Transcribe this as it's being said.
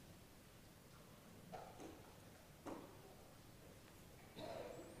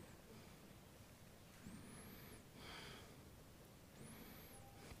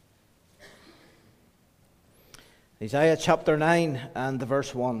Isaiah chapter 9 and the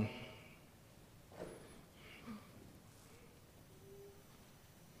verse 1.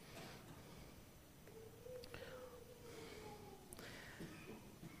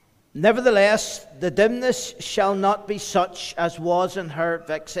 Nevertheless, the dimness shall not be such as was in her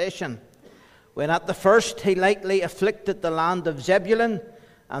vexation, when at the first he lightly afflicted the land of Zebulun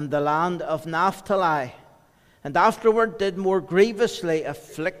and the land of Naphtali, and afterward did more grievously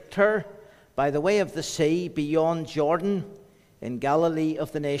afflict her by the way of the sea beyond Jordan, in Galilee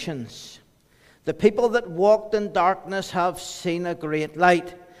of the nations. The people that walked in darkness have seen a great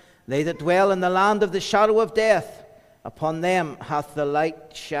light. They that dwell in the land of the shadow of death, upon them hath the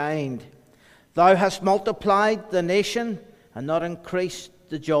light shined. Thou hast multiplied the nation, and not increased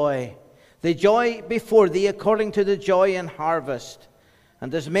the joy. They joy before thee according to the joy in harvest,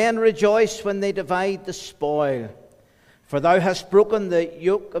 and as men rejoice when they divide the spoil. For thou hast broken the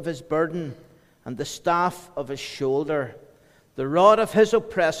yoke of his burden, and the staff of his shoulder, the rod of his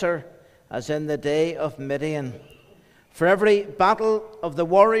oppressor, as in the day of Midian. For every battle of the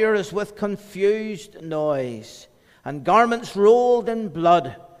warrior is with confused noise, and garments rolled in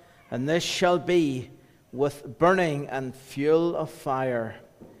blood, and this shall be with burning and fuel of fire.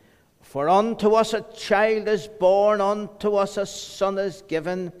 For unto us a child is born, unto us a son is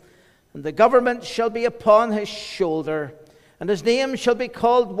given, and the government shall be upon his shoulder, and his name shall be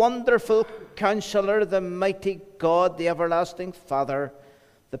called Wonderful Counselor, the Mighty God, the Everlasting Father,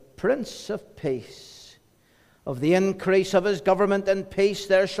 the Prince of Peace. Of the increase of his government and peace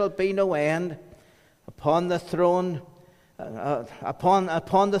there shall be no end, upon the throne of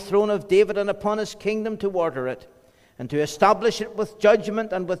David, and upon his kingdom to order it, and to establish it with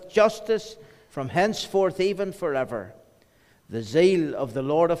judgment and with justice from henceforth even forever. The zeal of the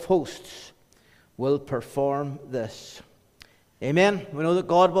Lord of hosts will perform this. Amen. We know that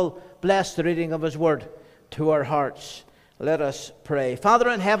God will bless the reading of his word to our hearts. Let us pray. Father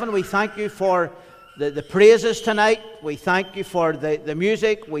in heaven, we thank you for the praises tonight. We thank you for the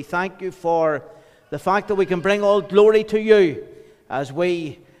music. We thank you for the fact that we can bring all glory to you as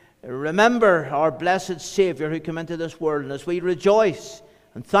we remember our blessed Savior who came into this world, and as we rejoice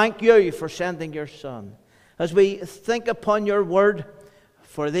and thank you for sending your Son. As we think upon your word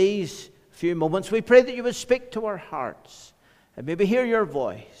for these few moments, we pray that you would speak to our hearts and maybe hear your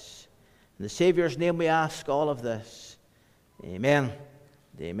voice. In the Savior's name we ask all of this. Amen.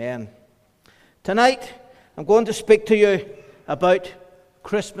 Amen. Tonight I'm going to speak to you about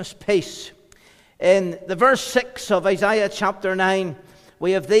Christmas peace. In the verse 6 of Isaiah chapter 9,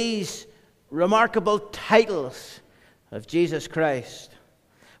 we have these remarkable titles of Jesus Christ.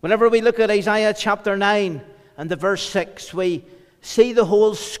 Whenever we look at Isaiah chapter 9 and the verse 6, we see the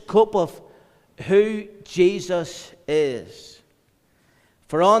whole scope of who Jesus is.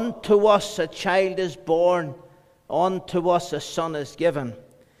 For unto us a child is born, unto us a son is given.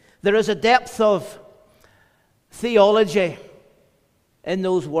 There is a depth of theology in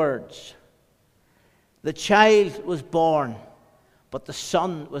those words. The child was born, but the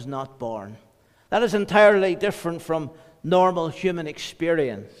son was not born. That is entirely different from normal human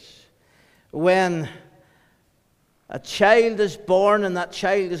experience. When a child is born and that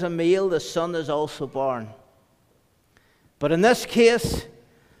child is a male, the son is also born. But in this case,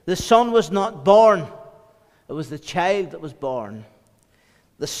 the son was not born. It was the child that was born.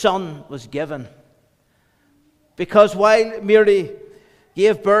 The son was given. Because while Mary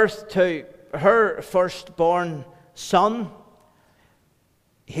gave birth to her firstborn son,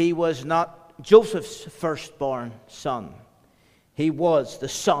 he was not Joseph's firstborn son. He was the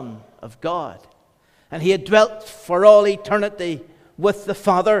Son of God. And he had dwelt for all eternity with the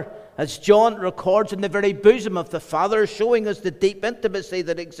Father, as John records, in the very bosom of the Father, showing us the deep intimacy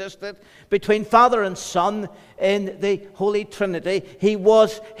that existed between Father and Son in the Holy Trinity. He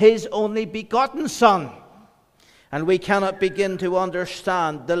was his only begotten Son. And we cannot begin to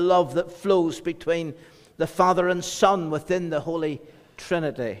understand the love that flows between the Father and Son within the Holy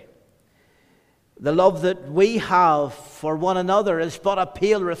Trinity. The love that we have for one another is but a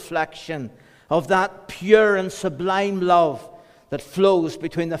pale reflection of that pure and sublime love that flows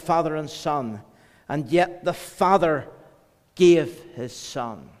between the Father and Son. And yet the Father gave his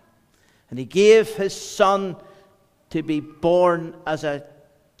Son. And he gave his Son to be born as a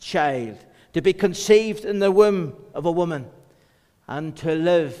child, to be conceived in the womb of a woman, and to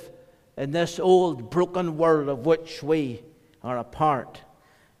live in this old broken world of which we are a part.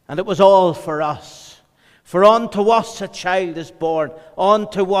 And it was all for us. For unto us a child is born,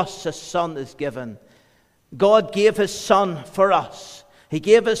 unto us a son is given. God gave his Son for us. He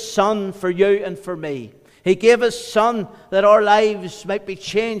gave his Son for you and for me. He gave His Son that our lives might be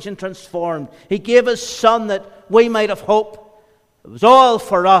changed and transformed. He gave His Son that we might have hope. It was all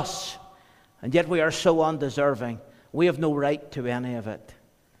for us, and yet we are so undeserving. We have no right to any of it.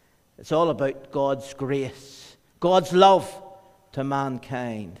 It's all about God's grace, God's love to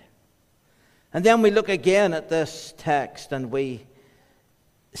mankind. And then we look again at this text and we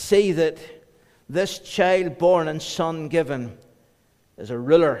see that this child born and son given is a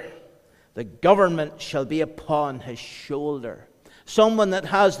ruler. The government shall be upon his shoulder. Someone that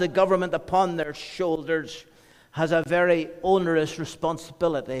has the government upon their shoulders has a very onerous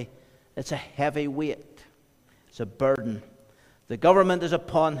responsibility. It's a heavy weight. It's a burden. The government is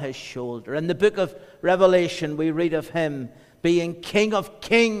upon his shoulder. In the book of Revelation, we read of him being King of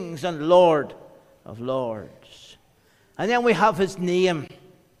kings and Lord of lords. And then we have his name.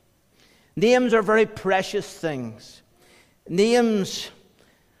 Names are very precious things. Names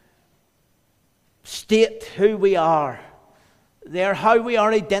state who we are. They are how we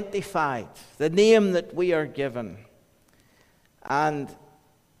are identified. The name that we are given. And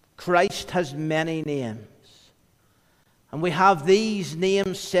Christ has many names. And we have these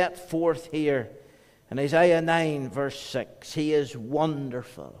names set forth here in Isaiah 9 verse 6. He is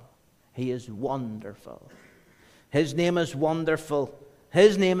wonderful. He is wonderful. His name is wonderful.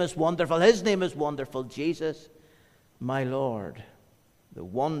 His name is wonderful. His name is wonderful. Jesus, my Lord. The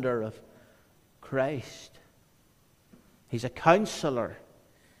wonder of Christ. He's a counselor.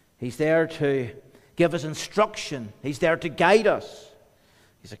 He's there to give us instruction. He's there to guide us.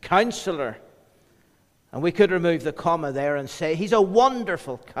 He's a counselor. And we could remove the comma there and say, He's a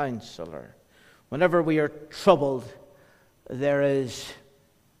wonderful counselor. Whenever we are troubled, there is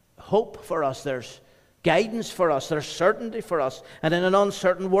hope for us. There's guidance for us. There's certainty for us. And in an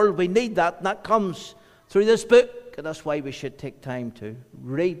uncertain world, we need that. And that comes through this book. And that's why we should take time to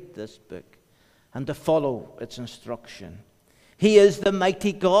read this book and to follow its instruction. He is the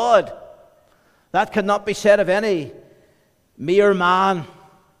mighty God. That cannot be said of any mere man.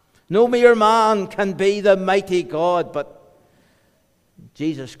 No mere man can be the mighty God, but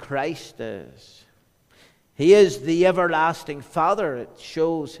Jesus Christ is. He is the everlasting Father. It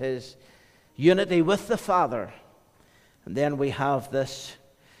shows His unity with the Father. And then we have this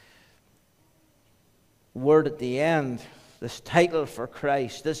word at the end, this title for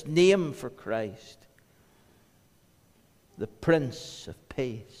Christ, this name for Christ, the Prince of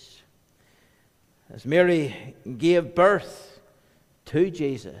Peace. As Mary gave birth to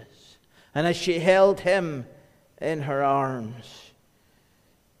Jesus, and as she held Him in her arms,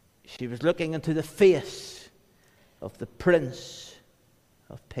 she was looking into the face of the Prince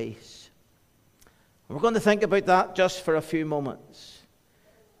of Peace. We're going to think about that just for a few moments.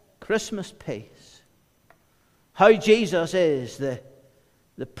 Christmas peace. How Jesus is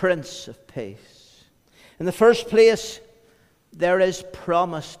the Prince of Peace. In the first place, there is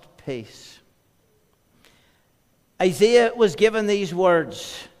promised peace. Isaiah was given these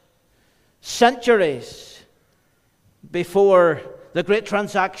words centuries before the great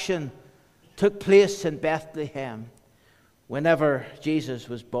transaction took place in Bethlehem, whenever Jesus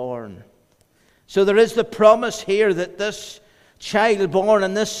was born. So there is the promise here that this child born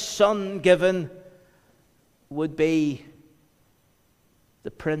and this son given would be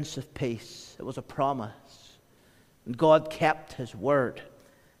the Prince of Peace. It was a promise. And God kept His word.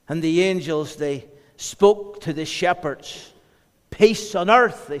 And the angels, they spoke to the shepherds. Peace on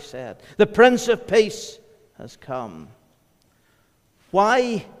earth, they said. The Prince of Peace has come.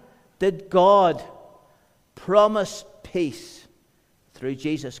 Why did God promise peace through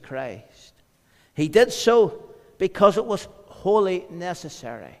Jesus Christ? He did so because it was wholly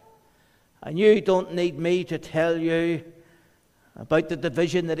necessary. And you don't need me to tell you about the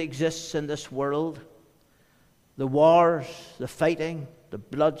division that exists in this world. The wars, the fighting, the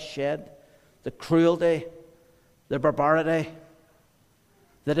bloodshed, the cruelty, the barbarity,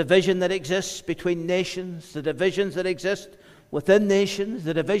 the division that exists between nations, the divisions that exist within nations,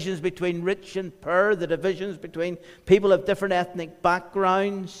 the divisions between rich and poor, the divisions between people of different ethnic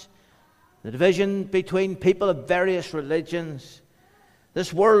backgrounds, the division between people of various religions.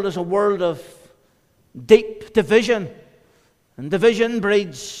 This world is a world of deep division, and division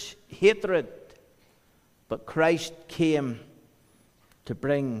breeds hatred. But Christ came to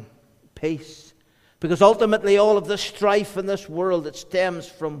bring peace, because ultimately all of the strife in this world, it stems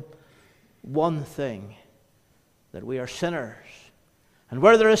from one thing, that we are sinners. And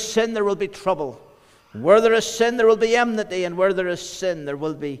where there is sin, there will be trouble. And where there is sin, there will be enmity. And where there is sin, there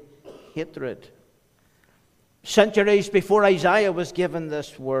will be hatred. Centuries before Isaiah was given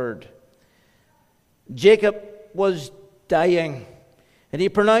this word, Jacob was dying. And he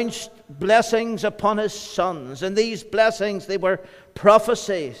pronounced blessings upon his sons. And these blessings, they were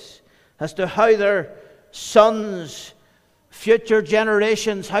prophecies as to how their sons, future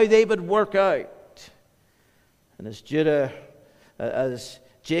generations, how they would work out. And as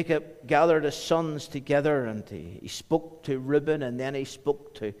Jacob gathered his sons together, and he spoke to Reuben, and then he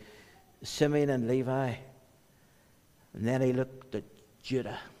spoke to Simeon and Levi. And then he looked at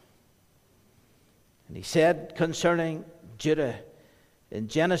Judah. And he said concerning Judah, in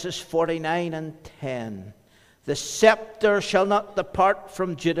Genesis 49 and 10, the scepter shall not depart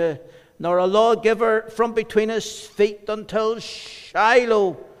from Judah, nor a lawgiver from between his feet until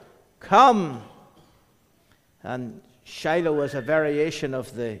Shiloh come. And Shiloh is a variation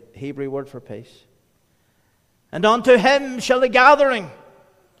of the Hebrew word for peace. And unto him shall the gathering,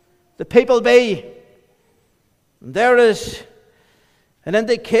 the people be. And there is an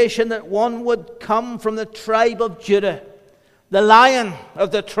indication that one would come from the tribe of Judah, the Lion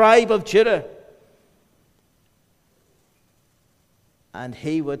of the tribe of Judah. And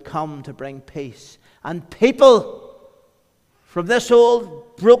he would come to bring peace. And people from this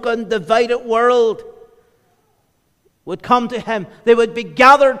old, broken, divided world would come to him. They would be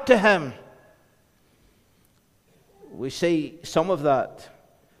gathered to him. We see some of that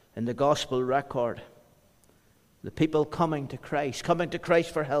in the gospel record. The people coming to Christ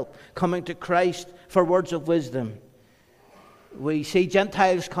for help, coming to Christ for words of wisdom. We see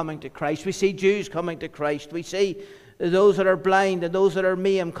Gentiles coming to Christ. We see Jews coming to Christ. We see those that are blind and those that are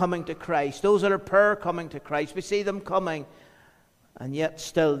maimed coming to Christ. Those that are poor coming to Christ. We see them coming. And yet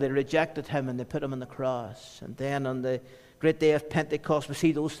still they rejected him and they put him on the cross. And then on the great day of Pentecost, we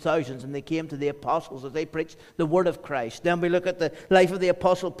see those thousands, and they came to the apostles as they preached the word of Christ. Then we look at the life of the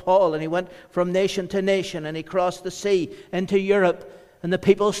apostle Paul, and he went from nation to nation, and he crossed the sea into Europe. And the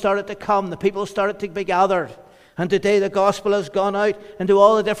people started to come. The people started to be gathered. And today the gospel has gone out into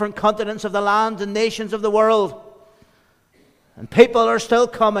all the different continents of the land and nations of the world. And people are still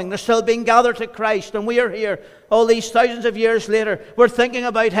coming. They're still being gathered to Christ. And we are here all these thousands of years later. We're thinking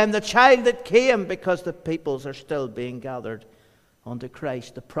about him, the child that came, because the peoples are still being gathered unto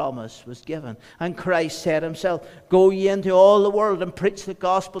Christ. The promise was given. And Christ said himself, go ye into all the world and preach the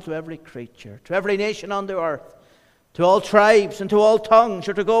gospel to every creature, to every nation on the earth, to all tribes and to all tongues.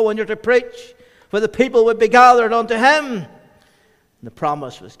 You're to go and you're to preach, for the people would be gathered unto him. And the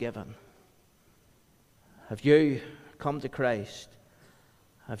promise was given. Have you come to Christ?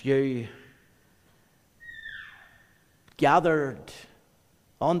 Have you gathered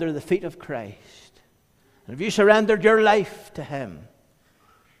under the feet of Christ? And have you surrendered your life to him?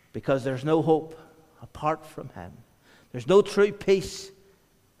 Because there's no hope apart from him. There's no true peace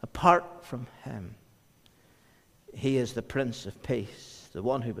apart from him. He is the Prince of Peace, the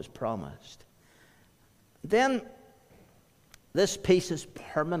one who was promised. Then this peace is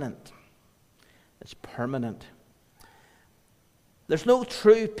permanent. It's permanent. There's no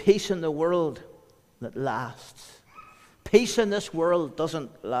true peace in the world that lasts. Peace in this world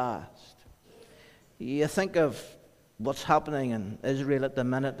doesn't last. You think of what's happening in Israel at the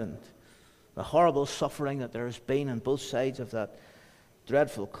minute and the horrible suffering that there has been on both sides of that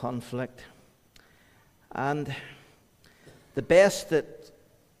dreadful conflict. And the best that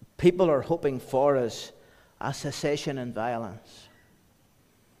people are hoping for is a cessation in violence.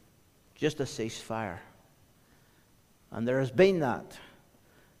 Just a ceasefire. And there has been that.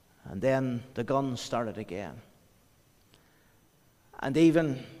 And then the guns started again. And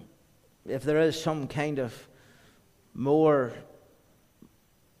even if there is some kind of more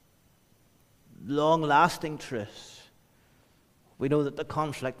long-lasting truce, we know that the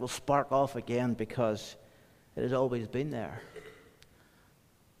conflict will spark off again because it has always been there.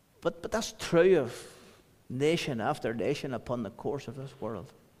 But that's true of nation after nation upon the course of this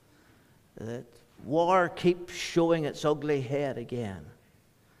world. That war keeps showing its ugly head again.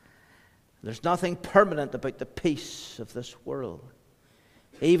 There's nothing permanent about the peace of this world.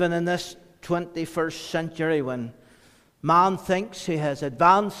 Even in this 21st century, when man thinks he has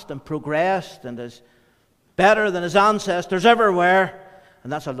advanced and progressed and is better than his ancestors everywhere,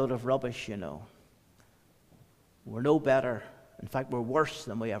 and that's a load of rubbish, you know. We're no better. In fact, we're worse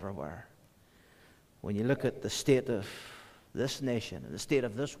than we ever were. When you look at the state of this nation and the state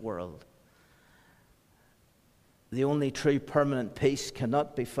of this world, the only true permanent peace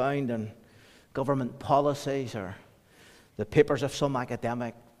cannot be found in government policies or the papers of some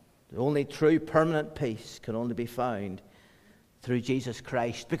academic. The only true permanent peace can only be found through Jesus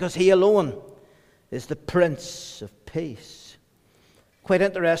Christ, because he alone is the Prince of Peace. Quite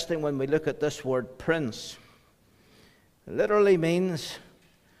interesting when we look at this word prince. It literally means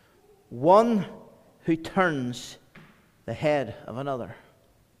one who turns the head of another.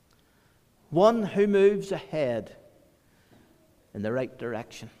 one who moves ahead in the right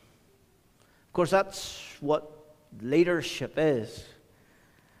direction. Of course, that's what leadership is.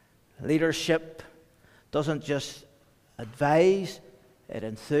 Leadership doesn't just advise, it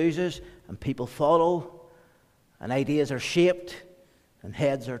enthuses, and people follow, and ideas are shaped, and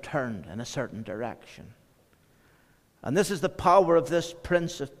heads are turned in a certain direction. And this is the power of this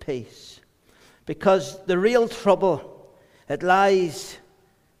Prince of Peace. Because the real trouble, it lies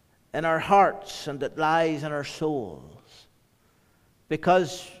in our hearts and it lies in our souls.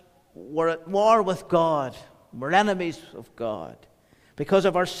 Because we're at war with God. We're enemies of God because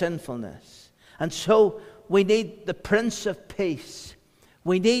of our sinfulness. And so we need the Prince of Peace.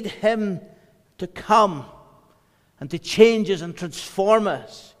 We need Him to come and to change us and transform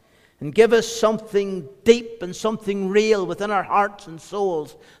us and give us something deep and something real within our hearts and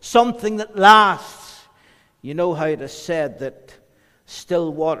souls, something that lasts. You know how it is said that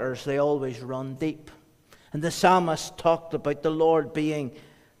still waters, they always run deep. And the psalmist talked about the Lord being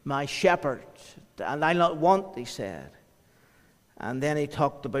my shepherd, and I'll not want, he said. And then he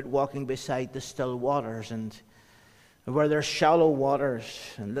talked about walking beside the still waters, and where there's shallow waters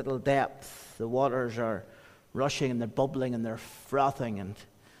and little depth, the waters are rushing and they're bubbling and they're frothing, and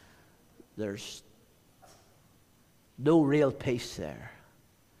there's no real peace there.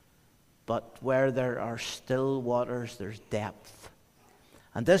 But where there are still waters, there's depth.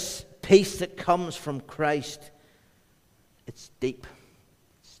 And this peace that comes from Christ, it's deep.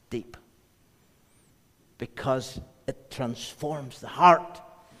 It's deep. Because it transforms the heart.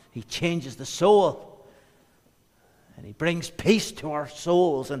 He changes the soul. And He brings peace to our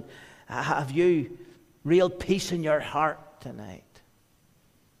souls. And have you real peace in your heart tonight?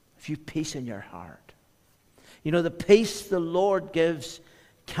 Have you peace in your heart? You know, the peace the Lord gives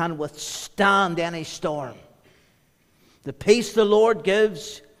can withstand any storm. The peace the Lord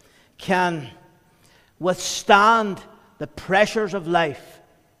gives can withstand the pressures of life.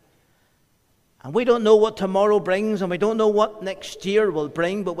 And we don't know what tomorrow brings, and we don't know what next year will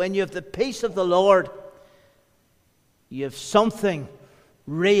bring, but when you have the peace of the Lord, you have something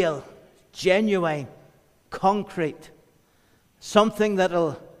real, genuine, concrete, something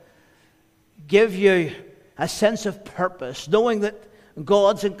that'll give you a sense of purpose, knowing that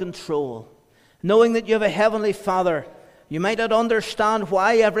God's in control, knowing that you have a heavenly Father. You might not understand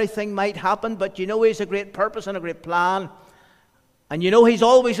why everything might happen, but you know He's a great purpose and a great plan. And you know He's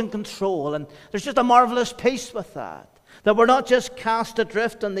always in control. And there's just a marvelous peace with that. That we're not just cast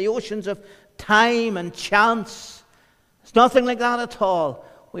adrift on the oceans of time and chance. It's nothing like that at all.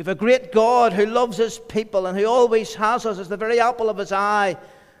 We have a great God who loves His people and who always has us as the very apple of His eye,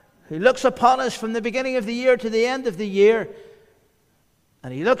 who looks upon us from the beginning of the year to the end of the year.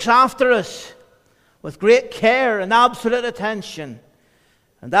 And He looks after us with great care and absolute attention.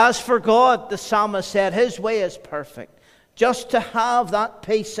 And as for God, the psalmist said, His way is perfect. Just to have that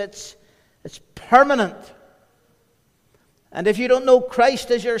peace, it's permanent. And if you don't know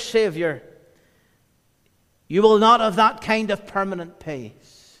Christ as your Savior, you will not have that kind of permanent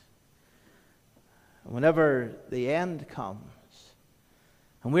peace. Whenever the end comes,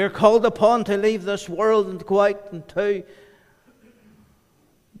 and we are called upon to leave this world and go out into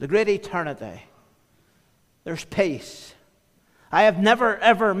the great eternity, there's peace. I have never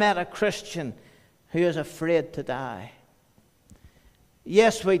ever met a Christian who is afraid to die.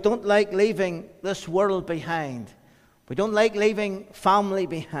 Yes, we don't like leaving this world behind. We don't like leaving family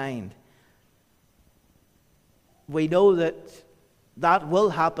behind. We know that that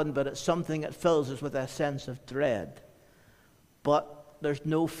will happen, but it's something that fills us with a sense of dread. But there's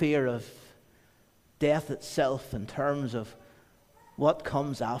no fear of death itself in terms of what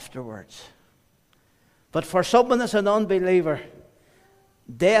comes afterwards. But for someone that's an unbeliever,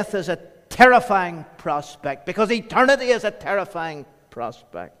 death is a terrifying prospect, because eternity is a terrifying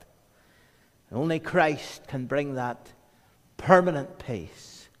prospect. Only Christ can bring that permanent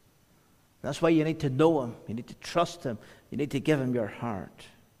peace. That's why you need to know Him. You need to trust Him. You need to give Him your heart.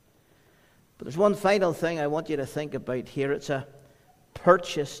 But there's one final thing I want you to think about here. It's a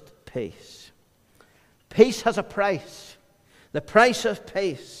purchased peace. Peace has a price. The price of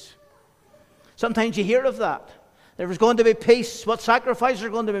peace. Sometimes you hear of that. There is going to be peace. What sacrifices are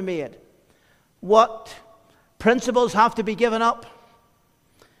going to be made? What principles have to be given up?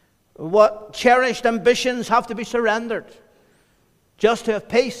 What cherished ambitions have to be surrendered just to have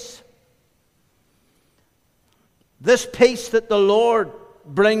peace? This peace that the Lord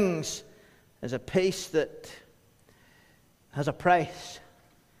brings is a peace that has a price.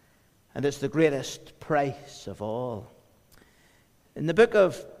 And it's the greatest price of all. In the book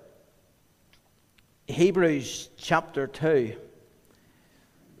of Hebrews chapter 2,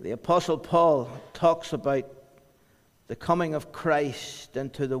 The Apostle Paul talks about the coming of Christ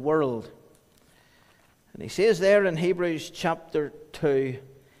into the world. And he says there in Hebrews chapter 2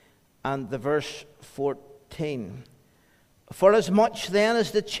 and the verse 14, "For as much then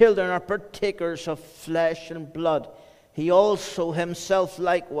as the children are partakers of flesh and blood, he also himself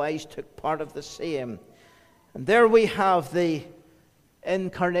likewise took part of the same." And there we have the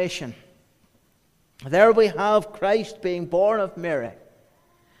incarnation. There we have Christ being born of Mary.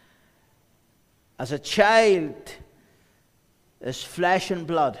 As a child is flesh and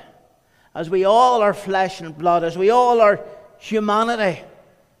blood. As we all are flesh and blood. As we all are humanity.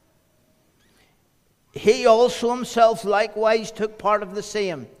 He also himself likewise took part of the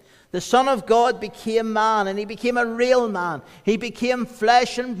same. The Son of God became man, and he became a real man. He became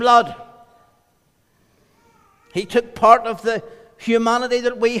flesh and blood. He took part of the humanity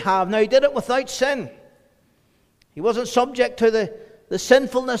that we have. Now, he did it without sin. He wasn't subject to the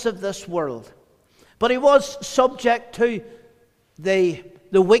sinfulness of this world. But he was subject to the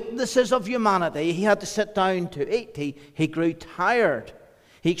weaknesses of humanity. He had to sit down to eat. He grew tired.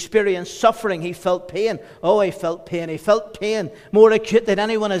 He experienced suffering. He felt pain. Oh, he felt pain. He felt pain more acute than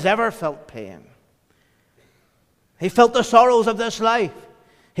anyone has ever felt pain. He felt the sorrows of this life.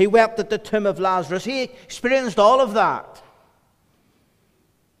 He wept at the tomb of Lazarus. He experienced all of that.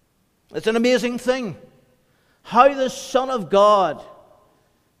 It's an amazing thing. How the Son of God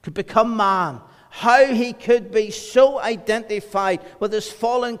could become man. How he could be so identified with his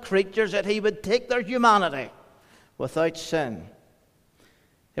fallen creatures that he would take their humanity without sin.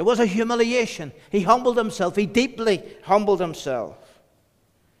 It was a humiliation. He humbled himself. He deeply humbled himself.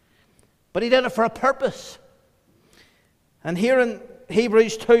 But he did it for a purpose. And here in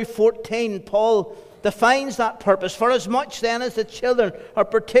Hebrews 2:14, Paul defines that purpose. "For as much then as the children are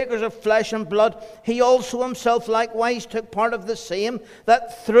partakers of flesh and blood, he also himself likewise took part of the same,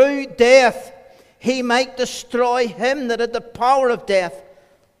 that through death he might destroy him that had the power of death,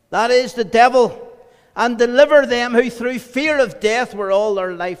 that is, the devil, and deliver them who through fear of death were all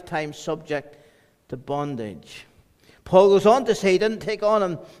their lifetime subject to bondage." Paul goes on to say he didn't take on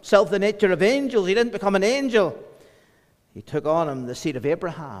himself the nature of angels. He didn't become an angel. He took on him the seed of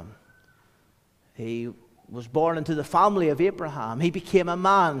Abraham. He was born into the family of Abraham. He became a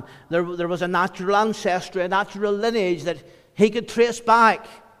man. There was a natural ancestry, a natural lineage that he could trace back.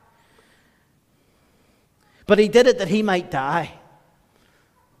 But he did it that he might die.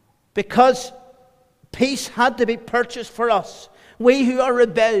 Because peace had to be purchased for us. We who are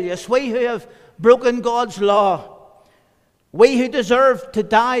rebellious, we who have broken God's law, we who deserve to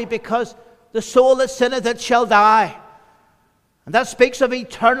die, because the soul that sinneth it shall die. And that speaks of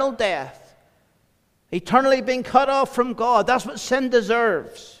eternal death. Eternally being cut off from God. That's what sin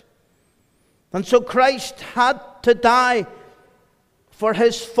deserves. And so Christ had to die for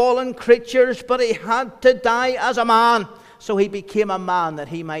his fallen creatures, but he had to die as a man. So he became a man that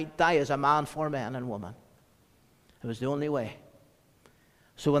he might die as a man for men and women. It was the only way.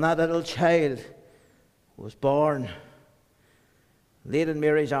 So when that little child was born, laid in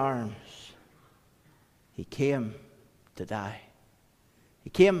Mary's arms, he came to die.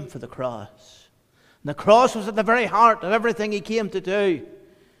 He came for the cross. And the cross was at the very heart of everything he came to do.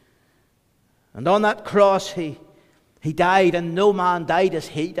 And on that cross he died, and no man died as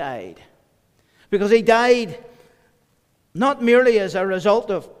he died. Because he died not merely as a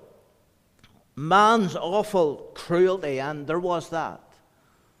result of man's awful cruelty, and there was that.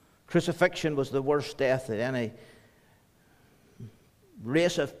 Crucifixion was the worst death that any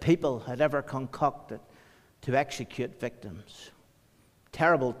race of people had ever concocted to execute victims.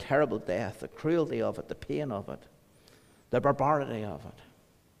 Terrible, terrible death, the cruelty of it, the pain of it, the barbarity of it.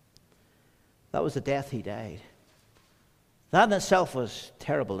 That was the death he died. That in itself was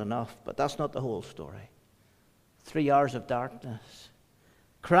terrible enough, but that's not the whole story. 3 hours of darkness.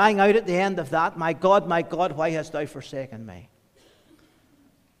 Crying out at the end of that, my God, why hast thou forsaken me?"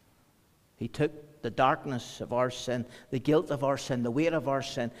 He took the darkness of our sin, the guilt of our sin, the weight of our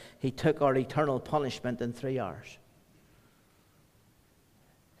sin. He took our eternal punishment in 3 hours.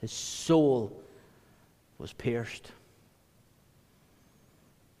 His soul was pierced.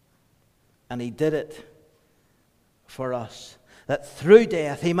 And he did it for us, that through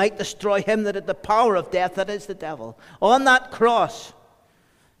death he might destroy him that had the power of death, that is the devil. On that cross,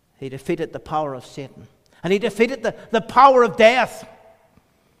 he defeated the power of Satan. And he defeated the power of death.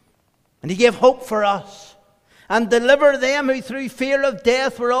 And he gave hope for us. And deliver them who through fear of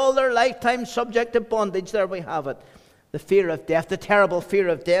death were all their lifetime subject to bondage. There we have it. The fear of death, the terrible fear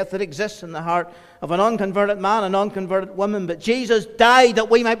of death that exists in the heart of an unconverted man and unconverted woman. But Jesus died that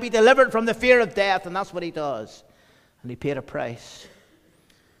we might be delivered from the fear of death, and that's what he does. And he paid a price.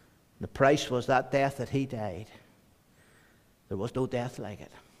 The price was that death that he died. There was no death like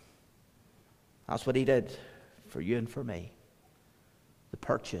it. That's what he did for you and for me. The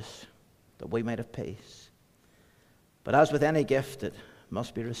purchase that we might have peace. But as with any gift, it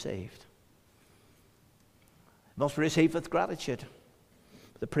must be received. It must be received with gratitude,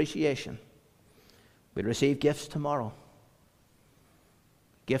 with appreciation. We'll receive gifts tomorrow.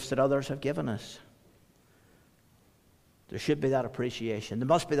 Gifts that others have given us. There should be that appreciation. There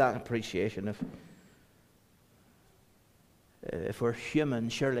must be that appreciation. If we're human,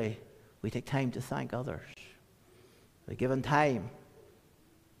 surely we take time to thank others. They're given time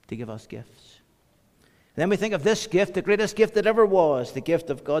to give us gifts. And then we think of this gift, the greatest gift that ever was, the gift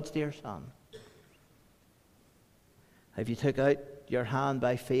of God's dear Son. Have you took out your hand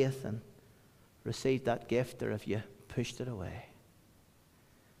by faith and received that gift, or have you pushed it away?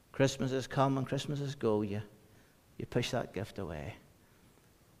 Christmas has come and Christmas has go. You push that gift away.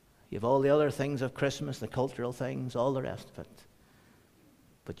 You have all the other things of Christmas, the cultural things, all the rest of it.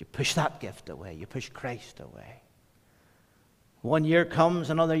 But you push that gift away. You push Christ away. One year comes,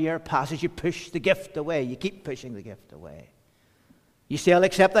 another year passes. You push the gift away. You keep pushing the gift away. You say, I'll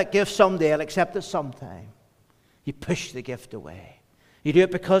accept that gift someday. I'll accept it sometime. You push the gift away. You do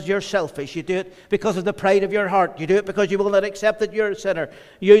it because you're selfish. You do it because of the pride of your heart. You do it because you will not accept that you're a sinner.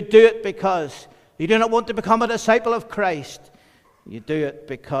 You do it because you do not want to become a disciple of Christ. You do it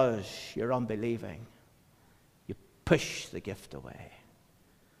because you're unbelieving. You push the gift away.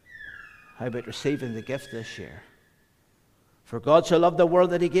 How about receiving the gift this year? For God so loved the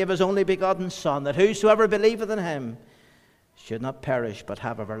world that he gave his only begotten Son, that whosoever believeth in him should not perish but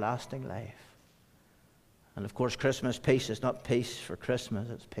have everlasting life. And of course, Christmas peace is not peace for Christmas,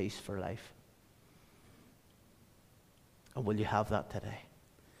 it's peace for life. And will you have that today?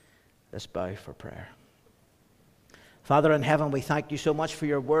 Let's bow for prayer. Father in heaven, we thank you so much for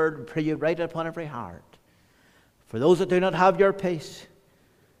your word. We pray you write it upon every heart. For those that do not have your peace,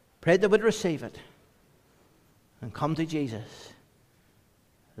 pray they would receive it and come to Jesus,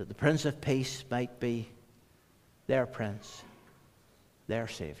 that the Prince of Peace might be their Prince, their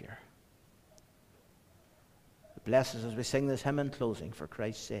Savior. Bless us as we sing this hymn in closing for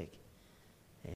Christ's sake.